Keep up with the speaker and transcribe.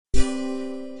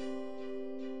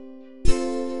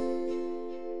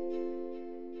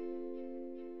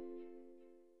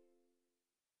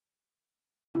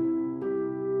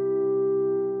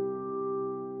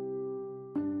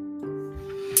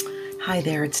Hi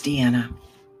there, it's Deanna.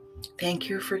 Thank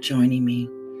you for joining me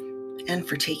and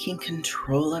for taking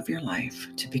control of your life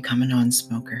to become a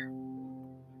non-smoker.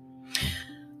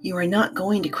 You are not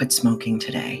going to quit smoking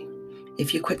today.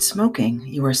 If you quit smoking,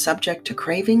 you are subject to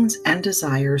cravings and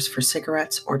desires for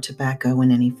cigarettes or tobacco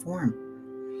in any form.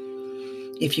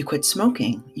 If you quit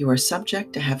smoking, you are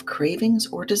subject to have cravings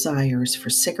or desires for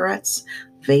cigarettes,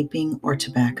 vaping, or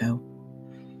tobacco.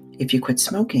 If you quit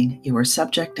smoking, you are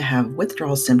subject to have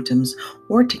withdrawal symptoms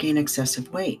or to gain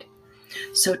excessive weight.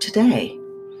 So today,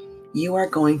 you are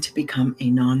going to become a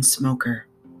non-smoker.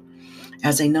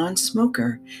 As a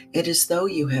non-smoker, it is though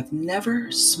you have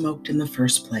never smoked in the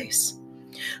first place.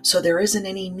 So there isn't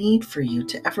any need for you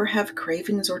to ever have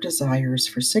cravings or desires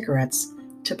for cigarettes,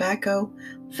 tobacco,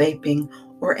 vaping,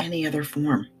 or any other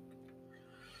form.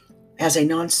 As a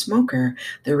non-smoker,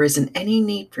 there isn't any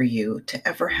need for you to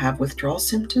ever have withdrawal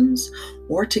symptoms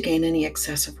or to gain any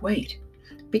excessive weight,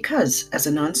 because as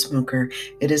a non-smoker,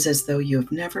 it is as though you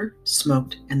have never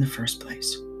smoked in the first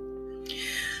place.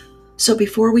 So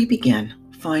before we begin,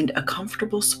 find a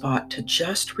comfortable spot to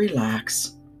just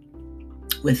relax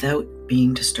without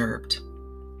being disturbed.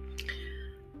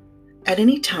 At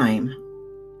any time,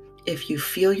 if you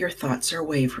feel your thoughts are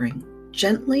wavering,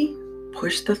 gently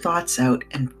push the thoughts out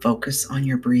and focus on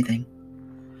your breathing.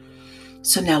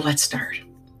 So now let's start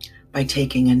by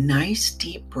taking a nice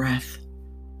deep breath,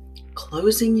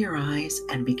 closing your eyes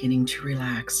and beginning to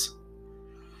relax.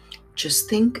 Just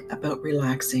think about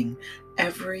relaxing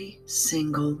every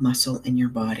single muscle in your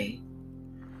body.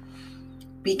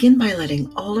 Begin by letting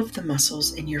all of the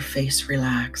muscles in your face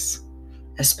relax,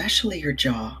 especially your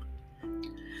jaw.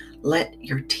 Let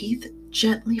your teeth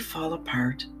gently fall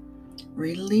apart.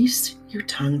 Release your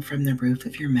tongue from the roof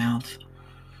of your mouth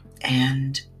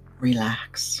and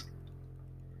relax.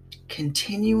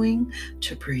 Continuing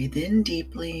to breathe in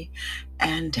deeply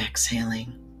and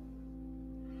exhaling.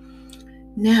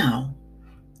 Now,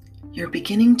 you're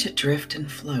beginning to drift and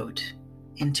float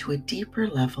into a deeper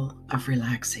level of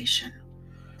relaxation.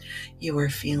 You are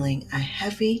feeling a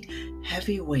heavy,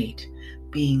 heavy weight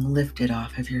being lifted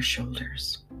off of your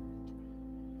shoulders.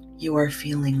 You are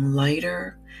feeling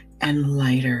lighter and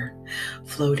lighter,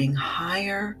 floating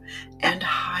higher and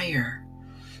higher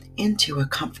into a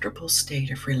comfortable state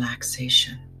of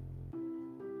relaxation.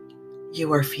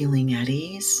 You are feeling at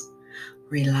ease,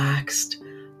 relaxed,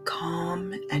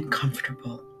 calm, and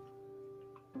comfortable.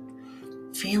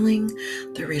 Feeling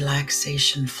the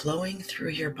relaxation flowing through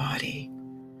your body.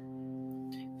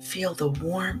 Feel the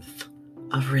warmth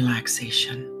of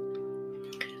relaxation,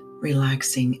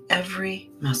 relaxing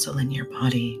every muscle in your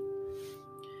body.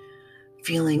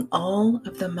 Feeling all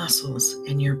of the muscles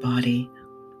in your body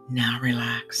now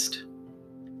relaxed.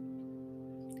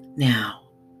 Now,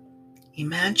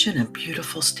 imagine a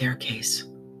beautiful staircase.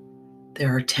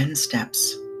 There are 10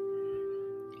 steps,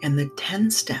 and the 10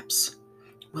 steps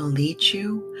will lead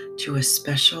you to a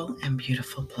special and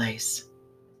beautiful place.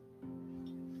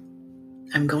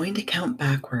 I'm going to count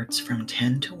backwards from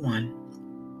 10 to 1,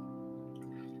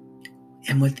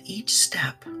 and with each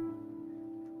step,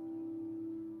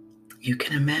 you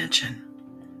can imagine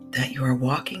that you are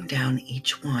walking down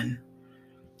each one,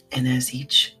 and as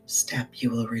each step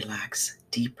you will relax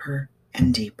deeper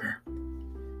and deeper.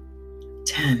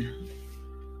 10,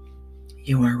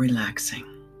 you are relaxing.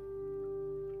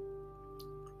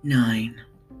 9,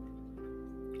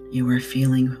 you are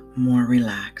feeling more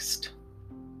relaxed.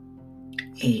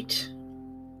 8,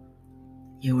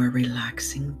 you are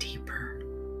relaxing deeper.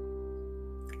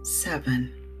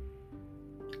 7,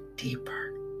 deeper.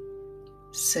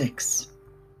 6,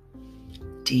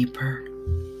 deeper.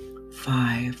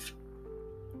 5,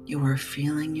 you are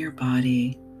feeling your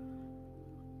body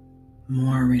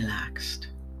more relaxed.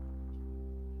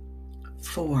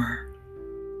 4,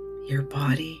 your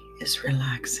body is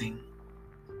relaxing.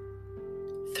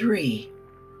 3,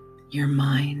 your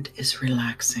mind is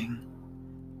relaxing.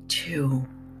 2,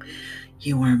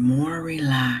 you are more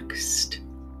relaxed.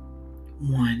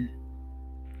 1,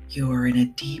 you are in a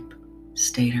deep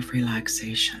state of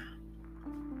relaxation.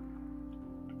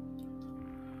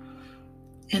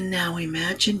 And now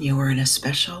imagine you are in a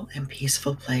special and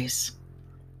peaceful place.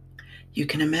 You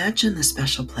can imagine the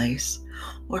special place,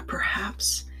 or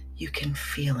perhaps you can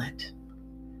feel it.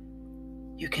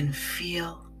 You can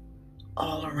feel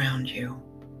all around you.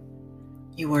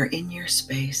 You are in your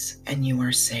space and you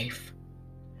are safe.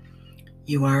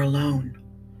 You are alone.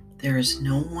 There is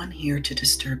no one here to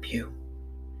disturb you.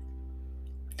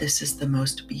 This is the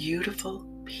most beautiful,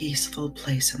 peaceful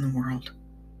place in the world.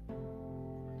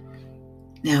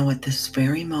 Now at this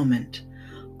very moment,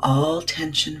 all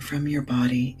tension from your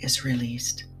body is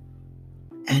released.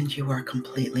 and you are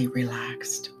completely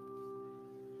relaxed.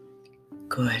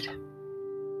 Good.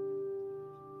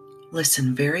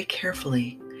 Listen very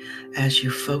carefully as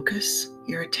you focus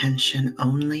your attention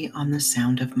only on the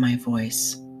sound of my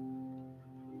voice,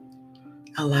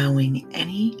 allowing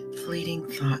any fleeting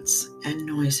thoughts and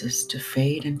noises to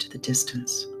fade into the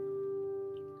distance,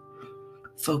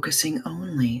 focusing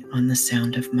only on the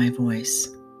sound of my voice.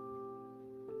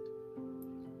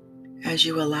 As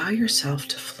you allow yourself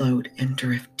to float and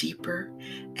drift deeper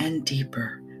and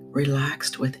deeper,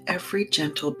 relaxed with every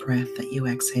gentle breath that you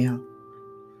exhale.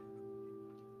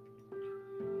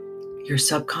 Your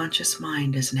subconscious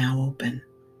mind is now open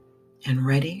and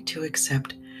ready to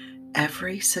accept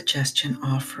every suggestion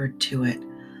offered to it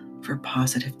for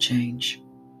positive change.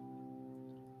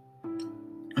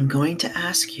 I'm going to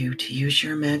ask you to use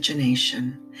your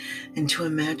imagination and to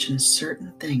imagine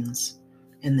certain things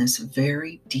in this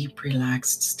very deep,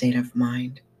 relaxed state of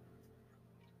mind.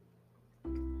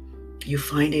 You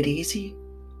find it easy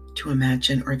to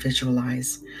imagine or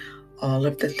visualize all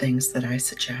of the things that I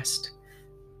suggest.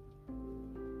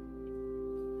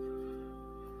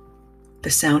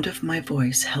 The sound of my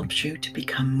voice helps you to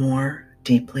become more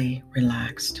deeply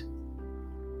relaxed.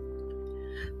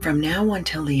 From now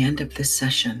until the end of this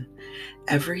session,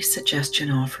 every suggestion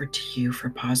offered to you for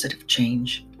positive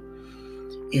change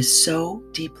is so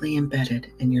deeply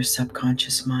embedded in your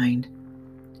subconscious mind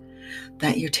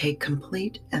that you take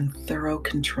complete and thorough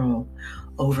control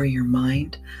over your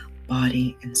mind,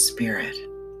 body, and spirit.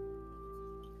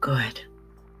 Good.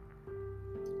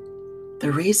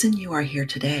 The reason you are here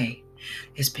today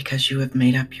is because you have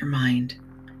made up your mind.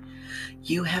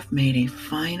 You have made a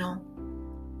final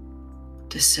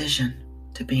decision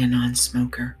to be a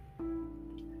non-smoker.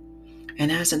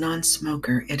 And as a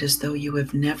non-smoker, it is though you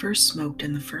have never smoked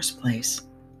in the first place.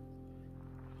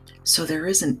 So there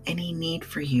isn't any need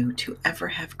for you to ever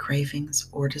have cravings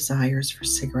or desires for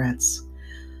cigarettes,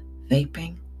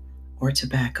 vaping, or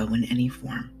tobacco in any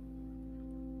form.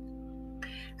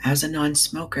 As a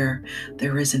non-smoker,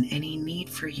 there isn't any need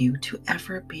for you to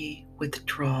ever be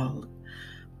withdrawal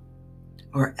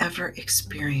or ever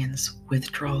experience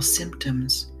withdrawal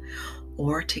symptoms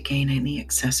or to gain any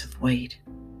excessive weight.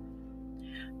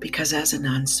 Because as a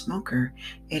non-smoker,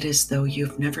 it is though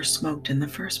you've never smoked in the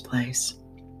first place.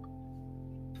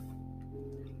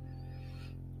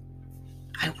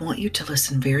 I want you to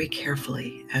listen very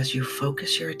carefully as you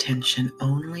focus your attention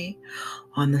only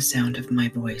on the sound of my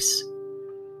voice,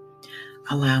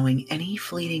 allowing any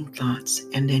fleeting thoughts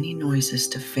and any noises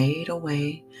to fade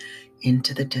away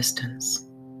into the distance,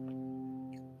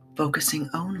 focusing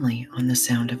only on the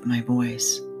sound of my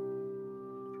voice.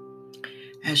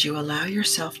 As you allow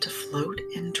yourself to float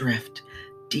and drift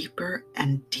deeper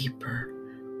and deeper,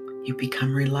 you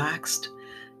become relaxed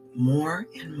more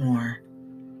and more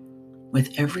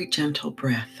with every gentle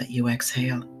breath that you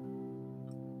exhale.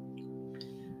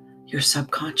 Your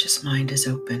subconscious mind is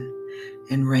open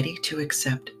and ready to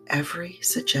accept every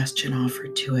suggestion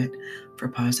offered to it for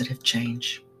positive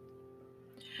change.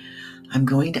 I'm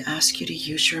going to ask you to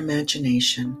use your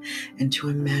imagination and to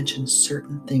imagine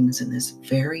certain things in this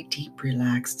very deep,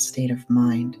 relaxed state of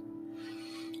mind.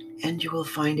 And you will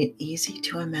find it easy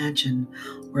to imagine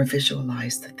or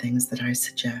visualize the things that I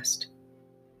suggest.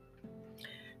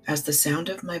 As the sound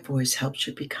of my voice helps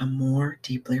you become more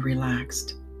deeply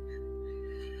relaxed.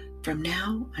 From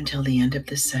now until the end of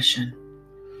this session,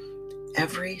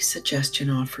 every suggestion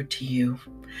offered to you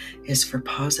is for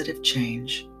positive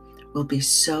change will be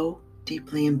so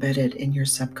deeply embedded in your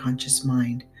subconscious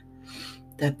mind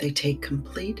that they take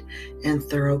complete and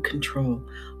thorough control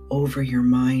over your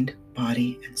mind,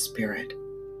 body, and spirit.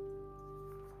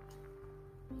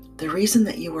 The reason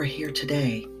that you are here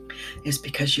today is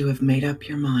because you have made up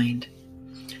your mind.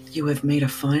 You have made a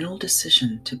final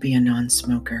decision to be a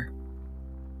non-smoker.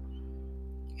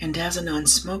 And as a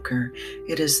non-smoker,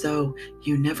 it is though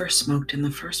you never smoked in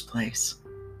the first place.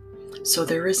 So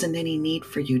there isn't any need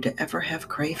for you to ever have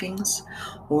cravings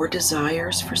or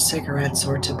desires for cigarettes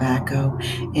or tobacco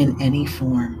in any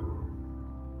form.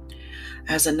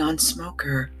 As a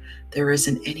non-smoker, there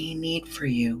isn't any need for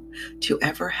you to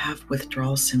ever have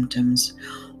withdrawal symptoms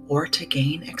or to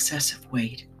gain excessive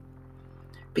weight.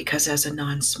 Because as a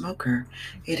non-smoker,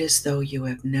 it is though you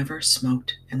have never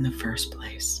smoked in the first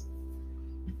place.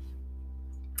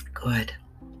 Good.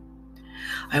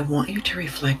 I want you to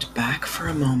reflect back for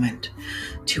a moment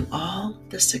to all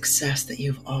the success that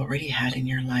you've already had in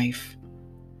your life.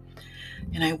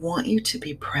 And I want you to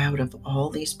be proud of all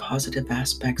these positive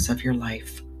aspects of your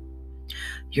life.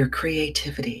 Your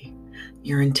creativity,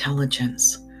 your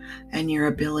intelligence, and your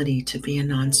ability to be a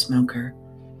non-smoker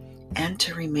and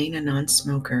to remain a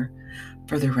non-smoker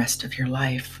for the rest of your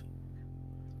life.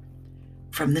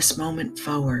 From this moment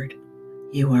forward,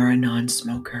 you are a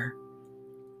non-smoker.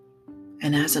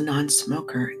 And as a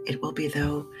non-smoker, it will be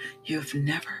though you've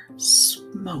never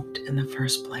smoked in the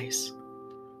first place.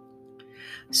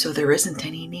 So there isn't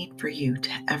any need for you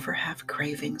to ever have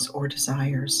cravings or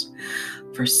desires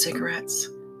for cigarettes,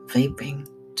 vaping,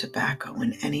 tobacco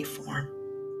in any form.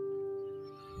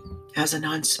 As a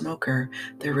non-smoker,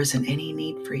 there isn't any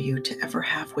need for you to ever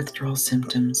have withdrawal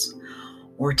symptoms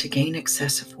or to gain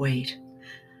excessive weight,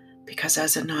 because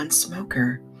as a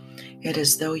non-smoker, it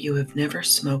is though you have never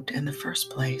smoked in the first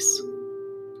place.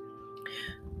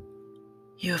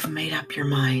 You have made up your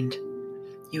mind.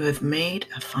 You have made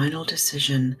a final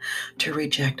decision to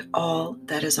reject all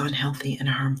that is unhealthy and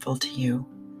harmful to you.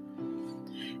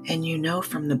 And you know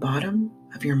from the bottom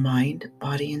of your mind,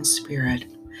 body, and spirit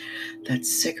that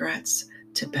cigarettes,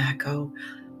 tobacco,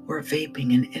 or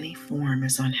vaping in any form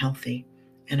is unhealthy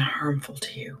and harmful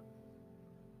to you.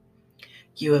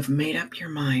 You have made up your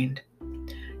mind.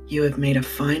 You have made a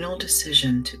final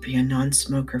decision to be a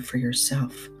non-smoker for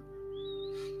yourself.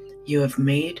 You have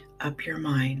made up your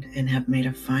mind and have made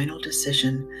a final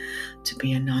decision to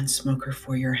be a non-smoker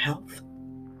for your health.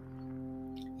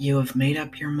 You have made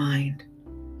up your mind.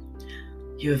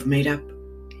 You have made up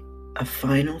a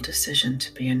final decision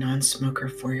to be a non-smoker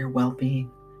for your well-being,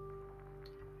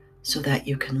 so that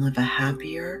you can live a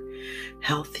happier,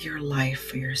 healthier life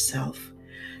for yourself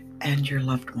and your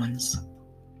loved ones.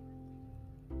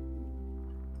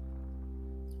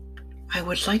 I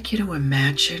would like you to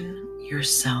imagine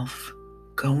yourself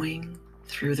going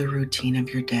through the routine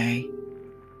of your day,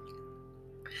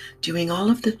 doing all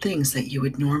of the things that you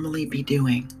would normally be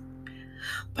doing.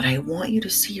 But I want you to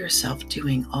see yourself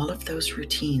doing all of those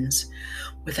routines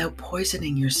without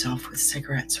poisoning yourself with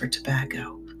cigarettes or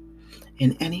tobacco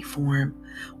in any form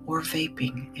or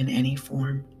vaping in any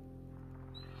form.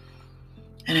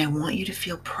 And I want you to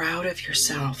feel proud of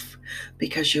yourself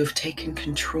because you have taken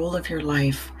control of your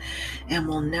life and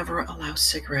will never allow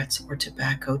cigarettes or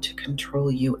tobacco to control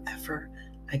you ever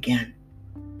again.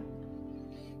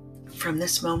 From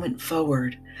this moment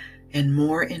forward, and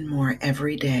more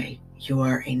every day, you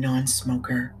are a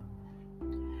non-smoker.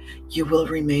 You will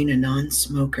remain a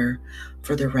non-smoker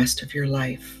for the rest of your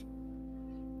life.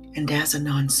 And as a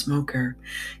non-smoker,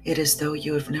 it is though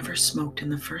you have never smoked in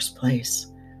the first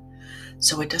place.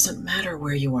 So it doesn't matter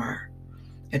where you are.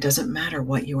 It doesn't matter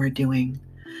what you are doing.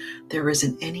 There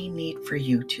isn't any need for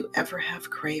you to ever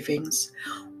have cravings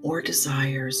or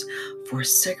desires for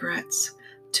cigarettes,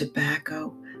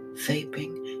 tobacco,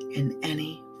 vaping in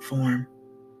any form.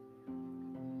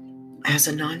 As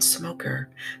a non-smoker,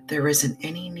 there isn't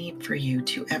any need for you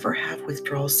to ever have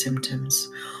withdrawal symptoms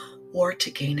or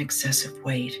to gain excessive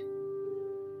weight.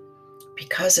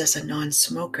 Because as a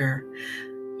non-smoker,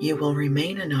 you will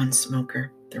remain a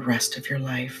non-smoker the rest of your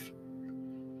life.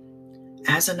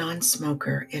 As a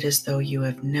non-smoker, it is though you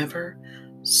have never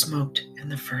smoked in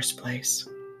the first place.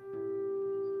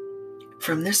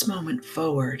 From this moment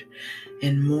forward,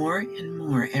 and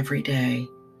more every day,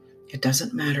 it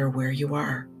doesn't matter where you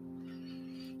are.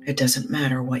 It doesn't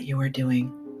matter what you are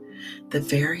doing. The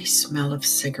very smell of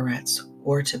cigarettes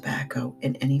or tobacco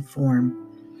in any form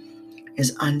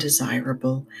is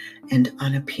undesirable and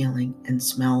unappealing and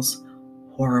smells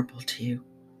horrible to you.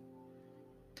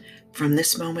 From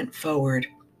this moment forward,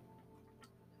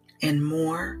 and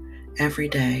more every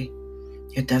day,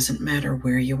 it doesn't matter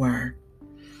where you are.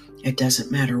 It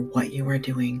doesn't matter what you are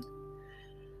doing.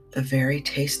 The very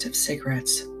taste of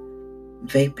cigarettes,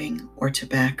 vaping, or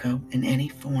tobacco in any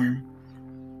form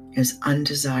is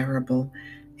undesirable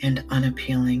and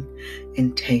unappealing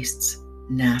and tastes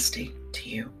nasty to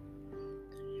you.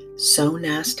 So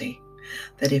nasty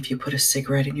that if you put a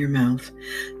cigarette in your mouth,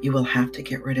 you will have to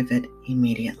get rid of it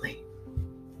immediately.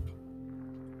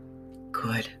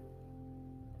 Good.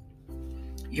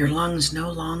 Your lungs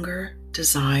no longer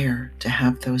desire to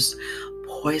have those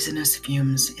poisonous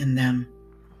fumes in them.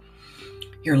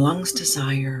 Your lungs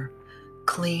desire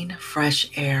clean, fresh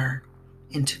air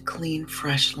into clean,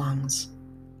 fresh lungs.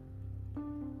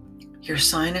 Your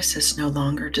sinuses no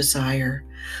longer desire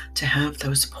to have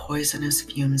those poisonous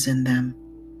fumes in them.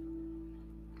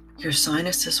 Your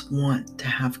sinuses want to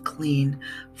have clean,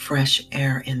 fresh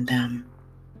air in them.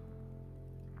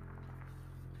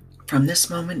 From this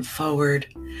moment forward,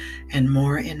 and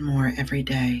more every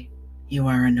day, you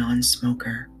are a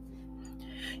non-smoker.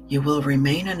 You will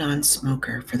remain a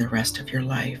non-smoker for the rest of your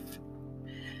life.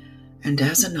 And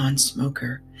as a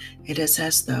non-smoker, it is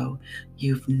as though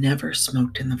you've never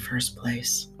smoked in the first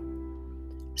place.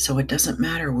 So it doesn't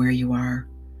matter where you are.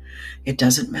 It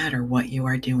doesn't matter what you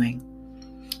are doing.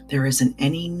 There isn't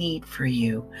any need for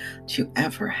you to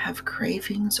ever have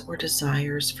cravings or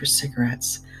desires for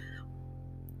cigarettes,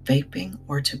 vaping,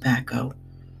 or tobacco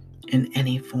in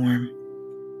any form.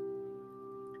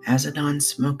 As a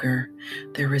non-smoker,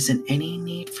 there isn't any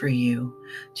need for you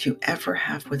to ever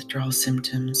have withdrawal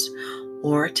symptoms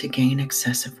or to gain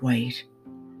excessive weight.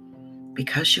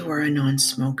 Because you are a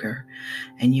non-smoker,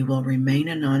 and you will remain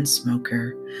a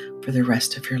non-smoker for the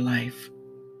rest of your life.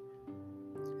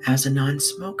 As a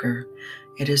non-smoker,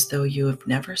 it is though you have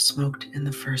never smoked in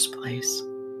the first place.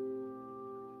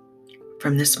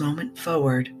 From this moment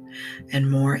forward, and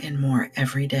more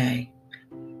every day,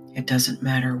 it doesn't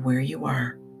matter where you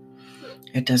are.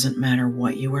 It doesn't matter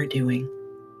what you are doing.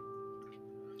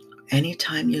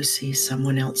 Anytime you see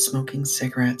someone else smoking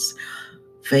cigarettes,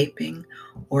 vaping,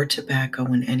 or tobacco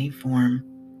in any form,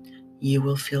 you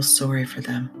will feel sorry for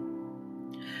them.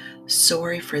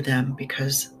 Sorry for them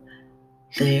because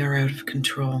they are out of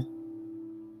control.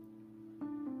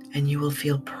 And you will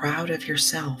feel proud of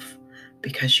yourself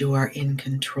because you are in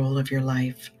control of your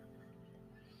life.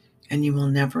 And you will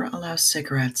never allow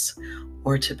cigarettes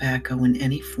or tobacco in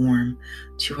any form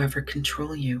to ever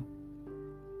control you.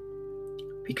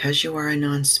 Because you are a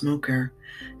non-smoker,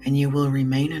 and you will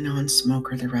remain a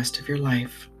non-smoker the rest of your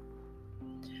life.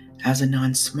 As a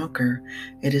non-smoker,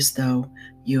 it is though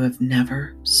you have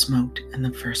never smoked in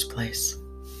the first place.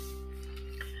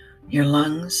 Your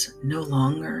lungs no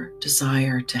longer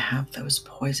desire to have those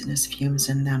poisonous fumes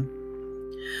in them.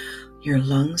 Your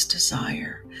lungs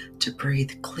desire to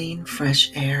breathe clean,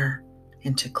 fresh air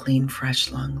into clean,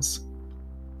 fresh lungs.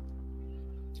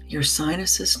 Your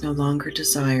sinuses no longer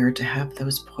desire to have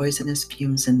those poisonous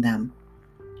fumes in them.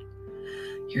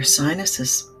 Your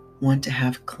sinuses want to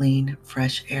have clean,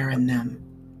 fresh air in them.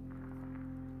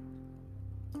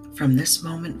 From this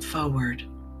moment forward,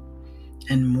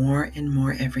 and more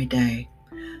every day,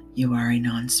 you are a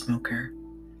non-smoker.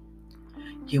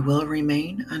 You will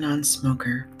remain a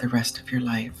non-smoker the rest of your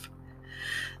life.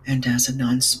 And as a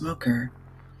non-smoker,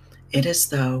 it is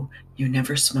though you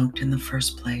never smoked in the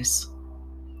first place.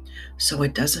 So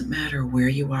it doesn't matter where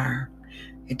you are.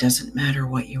 It doesn't matter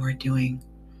what you are doing.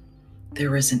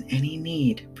 There isn't any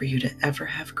need for you to ever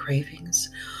have cravings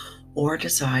or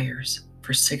desires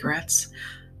for cigarettes,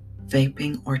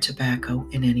 vaping, or tobacco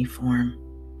in any form.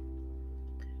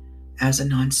 As a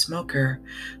non-smoker,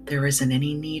 there isn't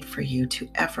any need for you to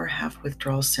ever have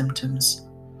withdrawal symptoms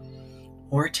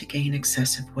or to gain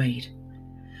excessive weight,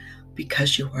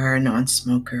 because you are a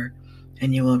non-smoker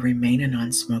and you will remain a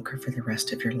non-smoker for the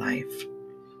rest of your life.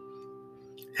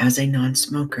 As a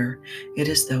non-smoker, it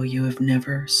is though you have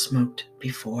never smoked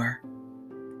before.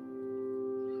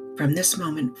 From this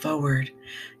moment forward,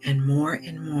 and more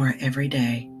every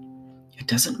day, it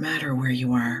doesn't matter where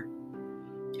you are.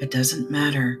 It doesn't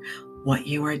matter what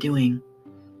you are doing.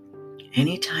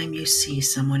 Anytime you see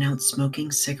someone else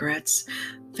smoking cigarettes,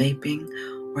 vaping,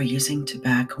 or using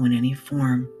tobacco in any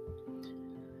form,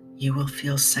 you will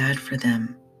feel sad for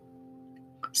them.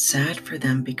 Sad for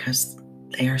them because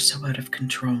they are so out of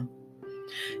control.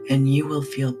 And you will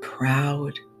feel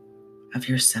proud of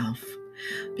yourself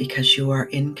because you are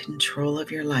in control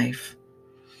of your life,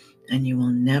 and you will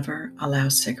never allow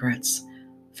cigarettes,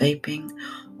 vaping,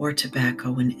 or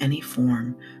tobacco in any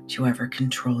form to ever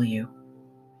control you.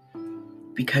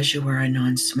 Because you are a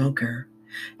non-smoker,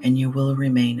 and you will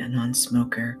remain a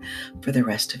non-smoker for the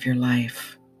rest of your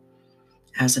life.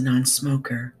 As a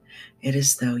non-smoker, it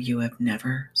is though you have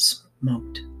never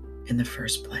smoked in the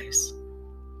first place.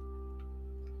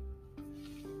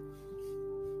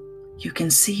 You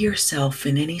can see yourself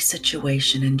in any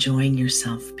situation enjoying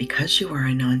yourself because you are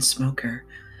a non-smoker.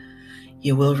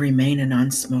 You will remain a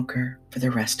non-smoker for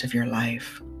the rest of your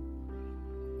life.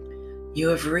 You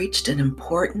have reached an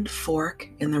important fork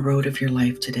in the road of your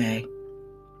life today.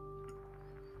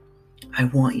 I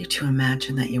want you to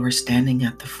imagine that you are standing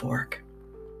at the fork.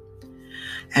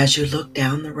 As you look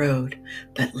down the road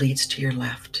that leads to your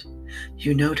left,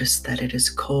 you notice that it is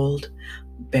cold,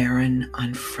 barren,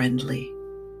 unfriendly.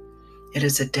 It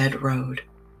is a dead road.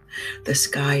 The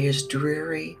sky is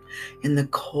dreary and the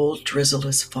cold drizzle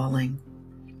is falling.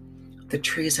 The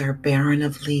trees are barren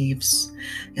of leaves,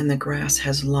 and the grass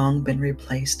has long been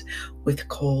replaced with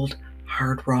cold,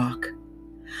 hard rock.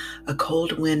 A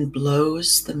cold wind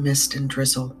blows the mist and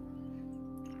drizzle.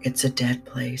 It's a dead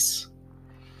place.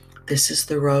 This is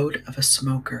the road of a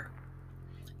smoker.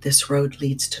 This road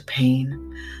leads to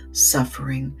pain,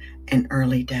 suffering, and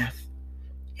early death.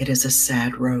 It is a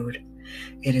sad road.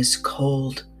 It is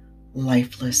cold,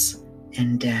 lifeless,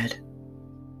 and dead.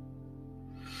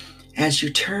 As you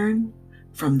turn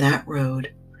from that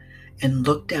road and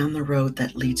look down the road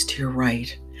that leads to your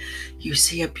right, you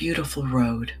see a beautiful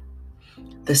road.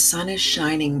 The sun is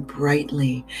shining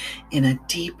brightly in a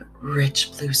deep,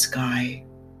 rich blue sky.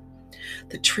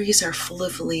 The trees are full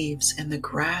of leaves and the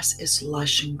grass is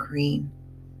lush and green.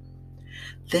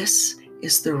 This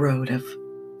is the road of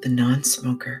the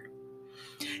non-smoker.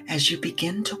 As you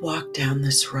begin to walk down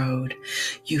this road,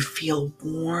 you feel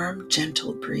warm,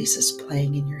 gentle breezes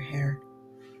playing in your hair.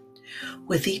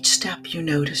 With each step, you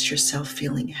notice yourself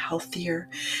feeling healthier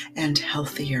and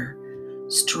healthier,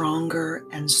 stronger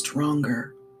and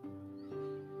stronger.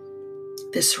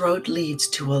 This road leads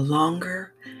to a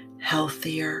longer,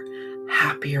 healthier,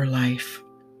 happier life.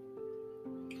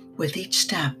 With each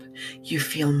step, you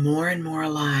feel more and more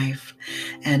alive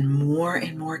and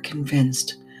more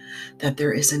convinced that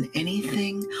there isn't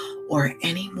anything or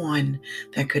anyone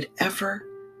that could ever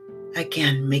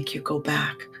again make you go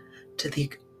back to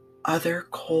the other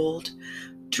cold,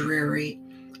 dreary,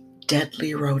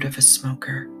 deadly road of a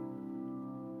smoker.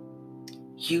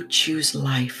 You choose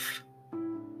life.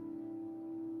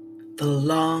 The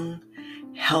long,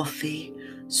 healthy,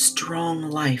 strong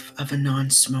life of a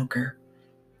non-smoker.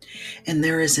 And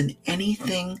there isn't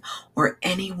anything or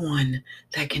anyone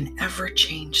that can ever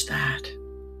change that.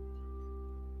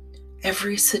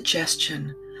 Every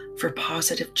suggestion for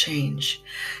positive change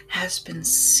has been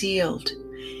sealed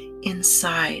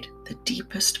inside the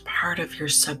deepest part of your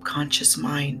subconscious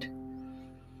mind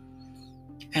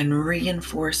and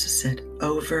reinforces it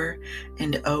over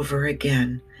and over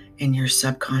again in your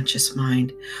subconscious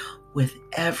mind with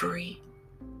every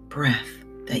breath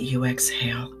that you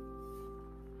exhale.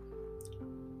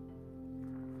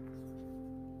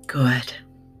 Good.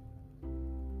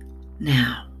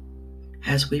 Now,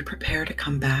 as we prepare to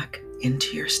come back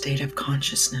into your state of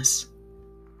consciousness,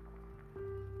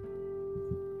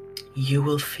 you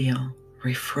will feel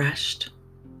refreshed,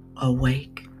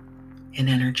 awake, and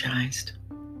energized.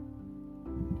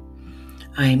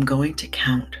 I am going to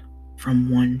count from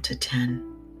 1 to 10.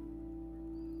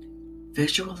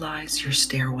 Visualize your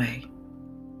stairway,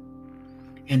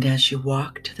 and as you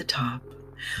walk to the top,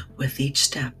 with each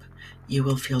step, you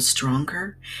will feel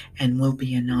stronger and will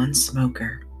be a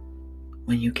non-smoker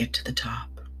when you get to the top.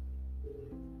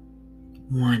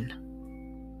 1,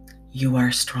 you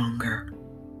are stronger.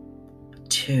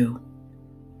 2,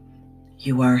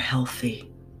 you are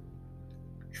healthy.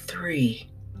 3,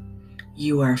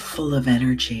 you are full of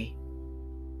energy.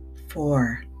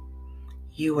 4,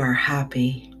 you are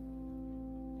happy.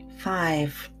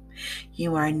 5,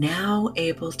 you are now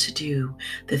able to do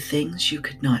the things you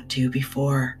could not do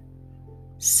before.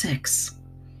 6,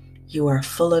 you are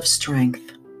full of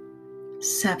strength.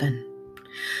 7,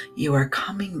 you are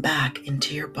coming back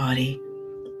into your body,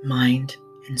 mind,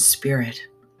 and spirit.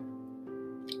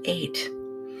 8,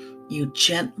 you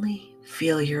gently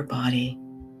feel your body.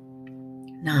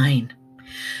 9,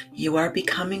 you are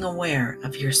becoming aware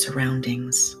of your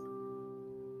surroundings.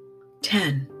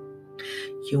 10,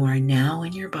 you are now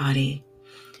in your body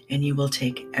and you will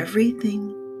take everything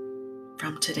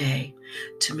from today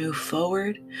to move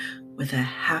forward with a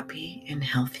happy and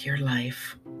healthier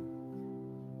life.